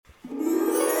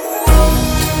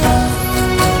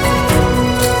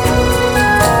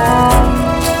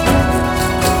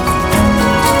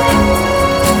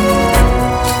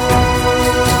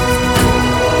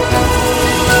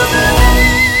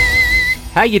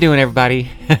How you doing, everybody?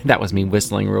 That was me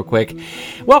whistling real quick.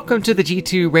 Welcome to the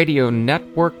G2 Radio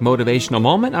Network Motivational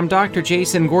Moment. I'm Dr.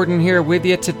 Jason Gordon here with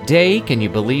you today. Can you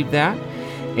believe that?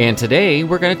 And today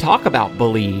we're going to talk about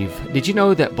believe. Did you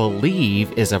know that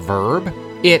believe is a verb?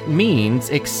 It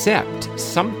means accept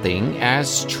something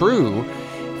as true,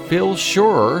 feel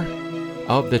sure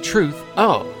of the truth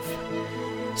of.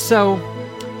 So,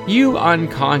 you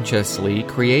unconsciously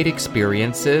create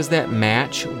experiences that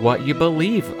match what you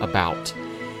believe about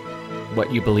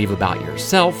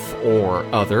yourself or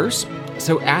others.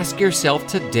 So ask yourself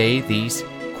today these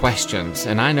questions,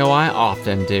 and I know I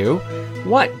often do.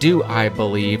 What do I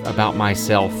believe about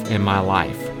myself in my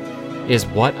life? Is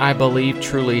what I believe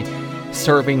truly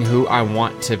serving who I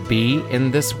want to be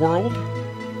in this world?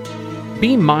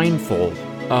 Be mindful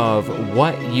of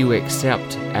what you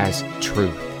accept as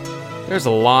truth. There's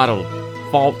a lot of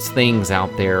false things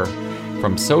out there,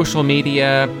 from social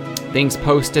media, things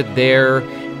posted there,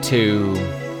 to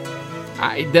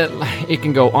it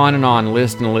can go on and on,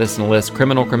 list,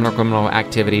 criminal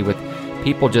activity with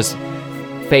people just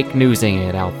fake newsing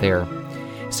it out there.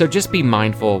 So just be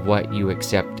mindful of what you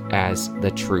accept as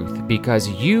the truth, because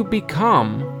you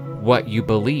become what you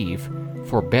believe,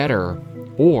 for better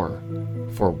or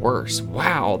for worse.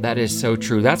 Wow, that is so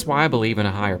true. That's why I believe in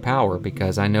a higher power,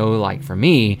 because I know, like for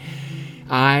me,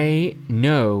 I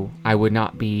know I would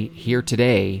not be here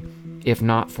today if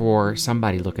not for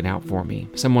somebody looking out for me,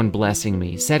 someone blessing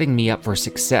me, setting me up for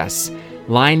success,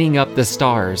 lining up the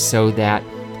stars so that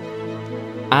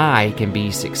I can be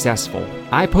successful.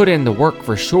 I put in the work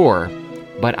for sure,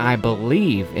 but I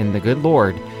believe in the good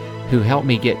Lord who helped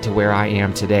me get to where I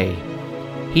am today.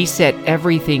 He set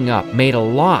everything up, made a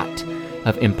lot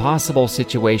of impossible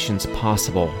situations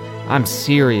possible. I'm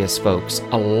serious, folks.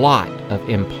 A lot of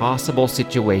impossible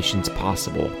situations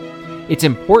possible. It's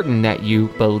important that you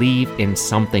believe in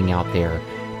something out there,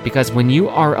 because when you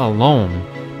are alone,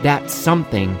 that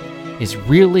something is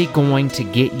really going to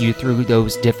get you through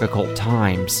those difficult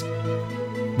times.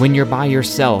 When you're by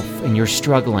yourself and you're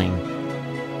struggling,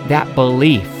 that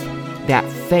belief, that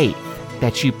faith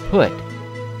that you put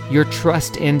your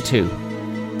trust into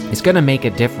is going to make a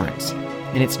difference.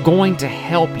 And it's going to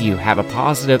help you have a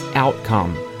positive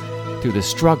outcome through the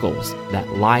struggles that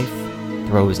life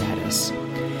throws at us.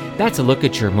 That's a look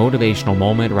at your motivational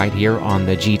moment right here on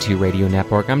the G2 Radio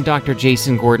Network. I'm Dr.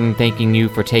 Jason Gordon, thanking you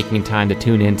for taking time to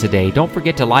tune in today. Don't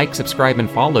forget to like, subscribe, and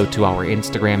follow to our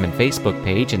Instagram and Facebook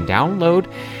page, and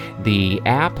download the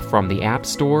app from the App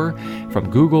Store from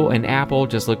Google and Apple.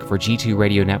 Just look for G2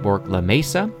 Radio Network La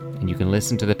Mesa. And you can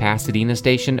listen to the Pasadena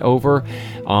station over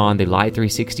on the Live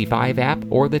 365 app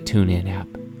or the TuneIn app.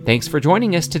 Thanks for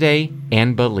joining us today,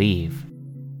 and believe.